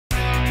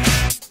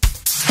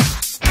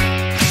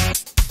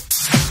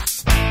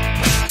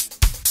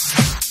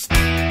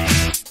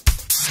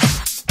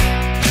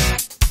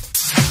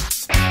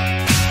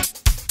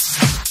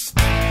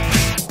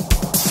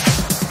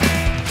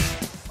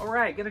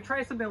right, gonna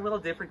try something a little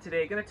different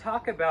today. Gonna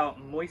talk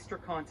about moisture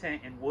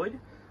content in wood.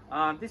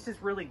 This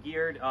is really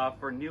geared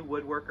for new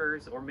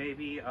woodworkers, or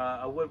maybe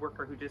a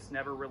woodworker who just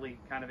never really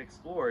kind of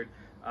explored,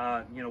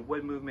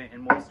 wood movement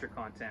and moisture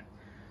content.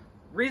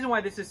 Reason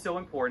why this is so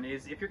important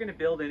is if you're going to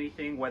build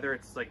anything, whether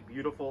it's like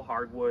beautiful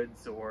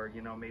hardwoods or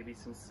maybe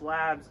some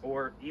slabs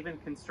or even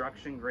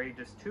construction grade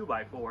just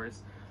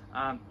 2x4s,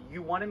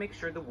 you want to make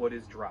sure the wood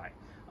is dry.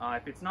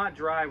 If it's not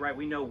dry, right,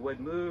 we know wood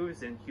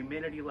moves and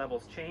humidity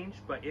levels change,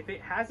 but if it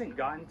hasn't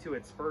gotten to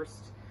its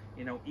first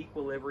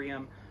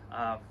equilibrium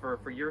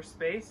for your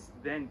space,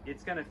 then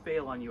it's going to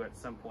fail on you at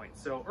some point.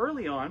 So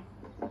early on,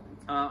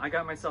 I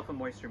got myself a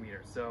moisture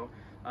meter. So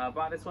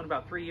bought this one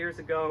about 3 years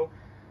ago.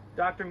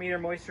 Doctor meter,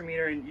 moisture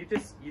meter, and you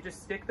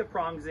just stick the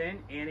prongs in,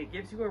 and it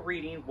gives you a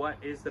reading what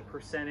is the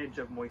percentage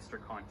of moisture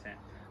content.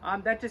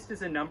 That just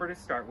is a number to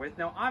start with.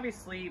 Now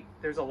obviously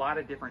there's a lot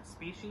of different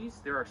species.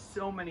 There are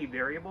so many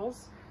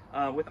variables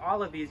with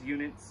all of these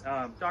units.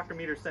 Dr.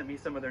 Meter sent me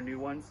some of their new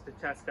ones to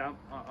test out.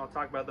 I'll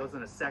talk about those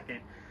in a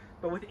second.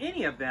 But with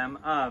any of them,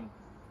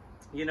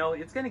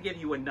 it's going to give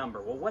you a number.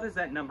 Well, what does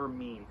that number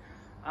mean?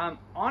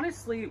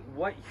 Honestly,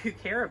 what you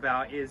care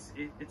about is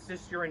it's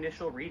just your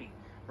initial reading.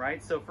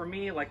 Right? So for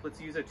me, like,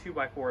 let's use a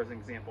 2x4 as an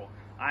example.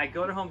 I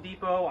go to Home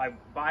Depot, I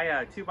buy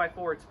a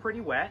 2x4, it's pretty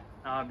wet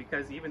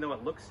because even though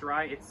it looks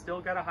dry, it's still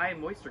got a high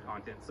moisture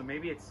content. So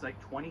maybe it's like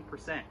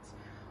 20%.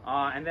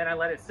 And then I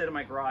let it sit in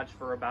my garage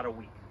for about a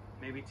week,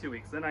 maybe 2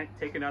 weeks. Then I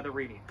take another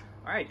reading.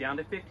 All right, down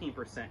to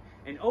 15%.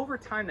 And over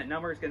time, that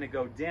number is going to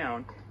go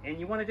down, and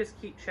you want to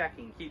just keep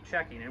checking.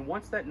 And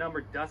once that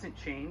number doesn't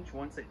change,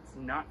 once it's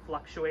not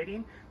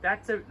fluctuating,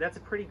 that's a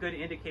pretty good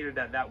indicator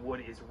that that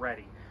wood is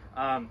ready.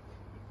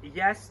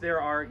 Yes,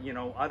 there are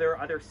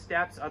other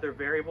steps, other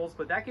variables,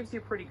 but that gives you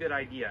a pretty good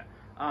idea.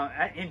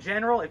 In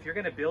general, if you're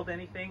going to build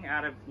anything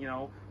out of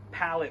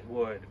pallet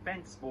wood,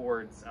 fence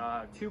boards,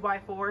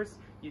 2x4s,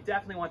 you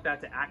definitely want that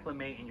to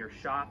acclimate in your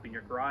shop, in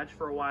your garage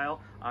for a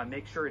while.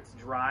 Make sure it's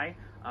dry.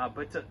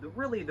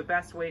 Really the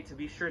best way to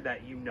be sure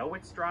that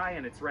it's dry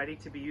and it's ready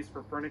to be used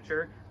for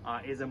furniture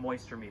is a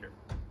moisture meter.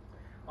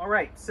 All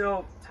right,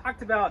 so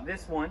talked about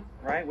this one,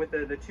 right, with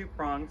the two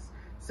prongs.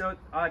 So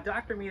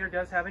Dr. Meter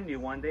does have a new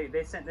one.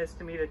 They sent this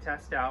to me to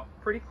test out.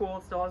 Pretty cool,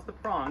 it still has the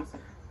prongs,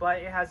 but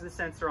it has the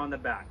sensor on the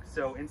back.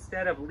 So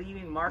instead of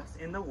leaving marks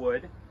in the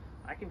wood,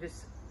 I can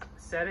just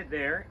set it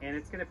there, and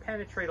it's going to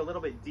penetrate a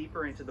little bit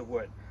deeper into the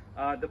wood.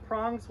 The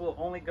prongs will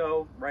only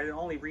go, right,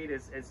 it'll only read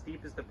as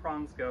deep as the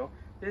prongs go.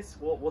 This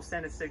will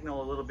send a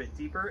signal a little bit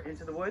deeper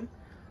into the wood.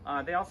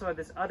 They also have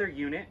this other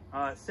unit,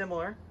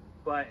 similar,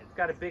 but it's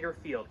got a bigger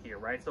field here,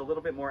 right? So a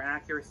little bit more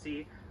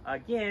accuracy.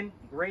 Again,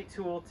 great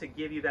tool to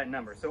give you that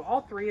number. So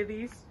all three of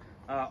these,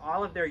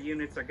 all of their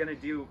units are going to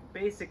do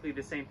basically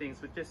the same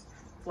things with just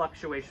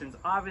fluctuations.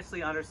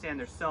 Obviously, understand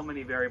there's so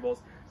many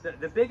variables.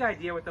 The big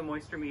idea with the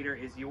moisture meter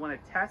is you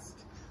want to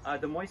test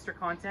the moisture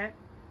content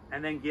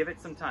and then give it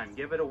some time.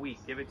 Give it a week,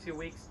 give it 2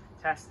 weeks,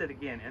 test it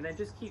again, and then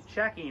just keep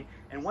checking.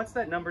 And once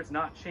that number's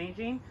not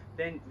changing,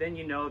 then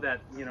you know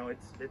that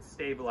it's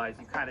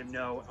stabilized. You kind of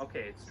know,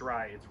 okay, it's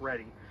dry, it's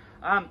ready.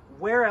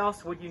 Where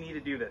else would you need to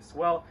do this?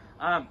 Well,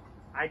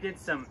 I did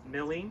some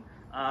milling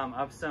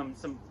of some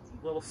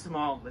little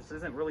small, this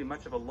isn't really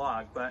much of a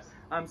log, but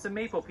some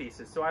maple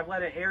pieces. So I've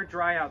let it air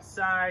dry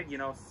outside,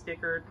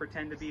 stickered,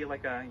 pretend to be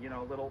like a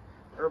little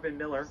urban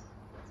miller,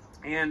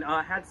 and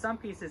had some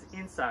pieces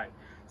inside.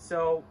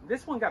 So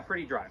this one got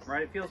pretty dry,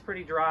 right? It feels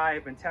pretty dry.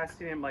 I've been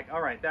testing them, like,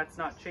 all right, that's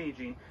not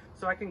changing.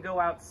 So I can go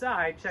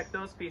outside, check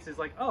those pieces,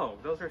 like, oh,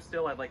 those are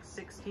still at like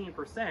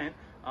 16%.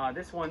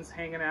 This one's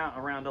hanging out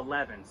around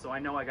 11, so I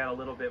know I got a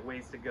little bit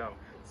ways to go.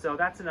 So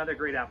that's another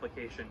great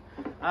application.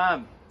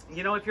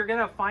 If you're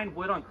gonna find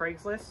wood on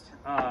Craigslist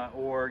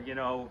or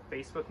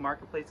Facebook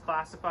Marketplace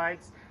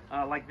classifieds,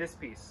 like this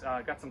piece,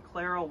 got some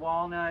Claro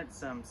walnut,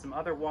 some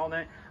other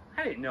walnut.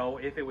 I didn't know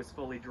if it was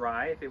fully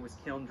dry, if it was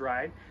kiln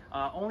dried.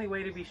 Only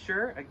way to be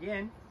sure,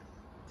 again,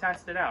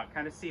 test it out,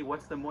 kind of see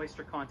what's the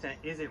moisture content.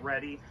 Is it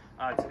ready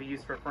to be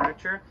used for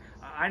furniture?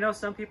 I know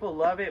some people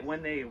love it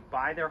when they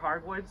buy their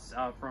hardwoods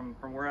from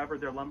wherever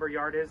their lumber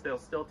yard is. They'll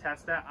still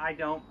test that. I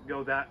don't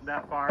go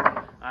that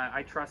far.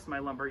 I trust my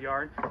lumber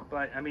yard,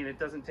 but I mean, it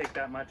doesn't take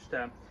that much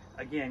to,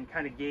 again,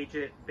 kind of gauge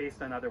it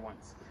based on other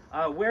ones.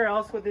 Where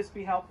else would this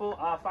be helpful?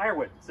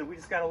 Firewood. So we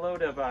just got a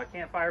load of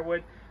campfire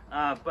wood,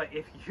 but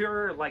if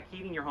you're like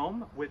heating your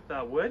home with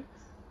wood,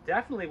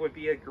 definitely would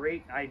be a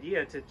great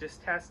idea to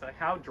just test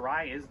how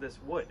dry is this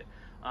wood.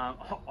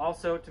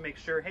 Also to make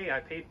sure, hey, I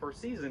paid for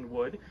seasoned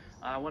wood.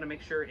 I want to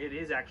make sure it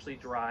is actually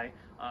dry.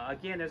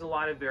 Again, there's a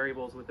lot of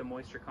variables with the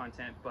moisture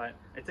content, but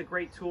it's a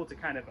great tool to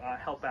kind of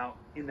help out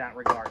in that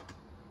regard.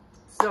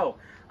 So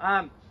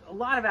a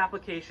lot of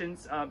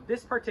applications.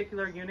 This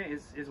particular unit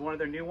is one of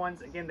their new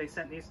ones. Again, they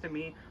sent these to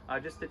me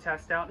just to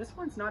test out. This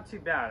one's not too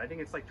bad. I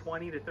think it's like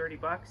 20 to 30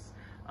 bucks.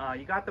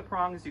 You got the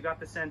prongs, you got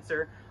the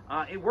sensor.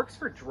 It works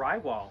for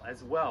drywall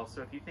as well.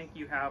 So if you think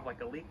you have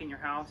like a leak in your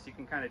house, you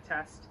can kind of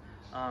test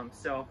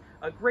So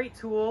a great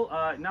tool,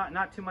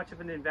 not too much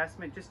of an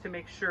investment, just to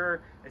make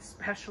sure,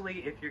 especially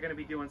if you're going to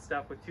be doing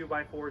stuff with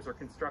 2x4s or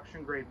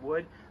construction grade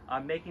wood,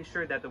 making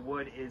sure that the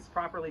wood is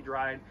properly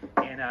dried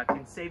and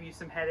can save you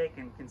some headache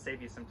and can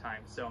save you some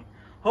time. So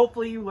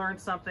hopefully you learned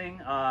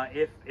something.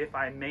 If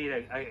I made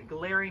a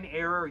glaring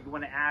error you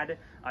want to add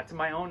to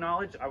my own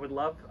knowledge, I would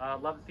love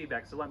the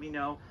feedback. So let me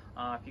know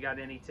if you got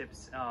any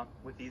tips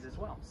with these as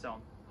well. So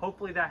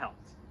hopefully that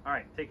helped. All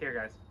right, take care,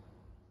 guys.